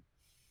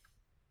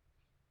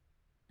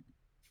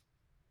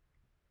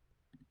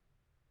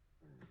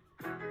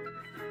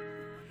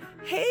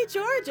Hey,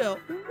 Georgia,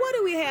 what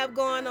do we have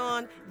going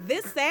on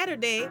this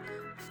Saturday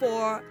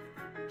for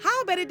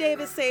How Bette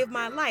Davis Saved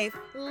My Life,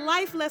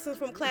 Life Lessons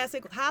from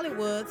Classic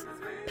Hollywood's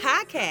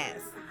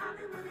podcast?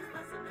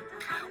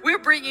 We're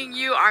bringing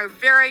you our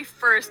very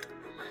first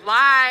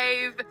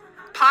live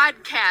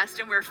podcast,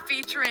 and we're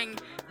featuring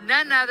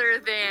none other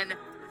than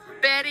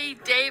Bette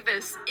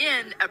Davis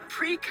in a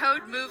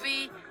pre-code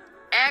movie,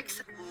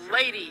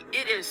 Ex-Lady.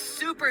 It is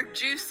super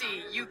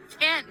juicy. You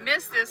can't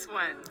miss this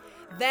one.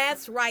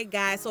 That's right,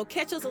 guys. So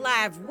catch us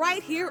live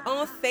right here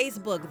on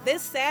Facebook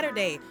this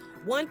Saturday,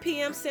 1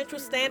 p.m.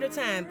 Central Standard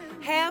Time.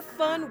 Have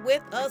fun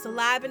with us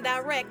live and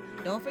direct.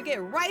 Don't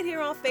forget, right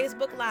here on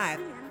Facebook Live,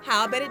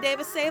 How Bette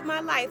Davis Saved My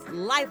Life,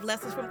 Life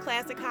Lessons from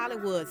Classic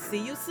Hollywood.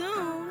 See you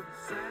soon.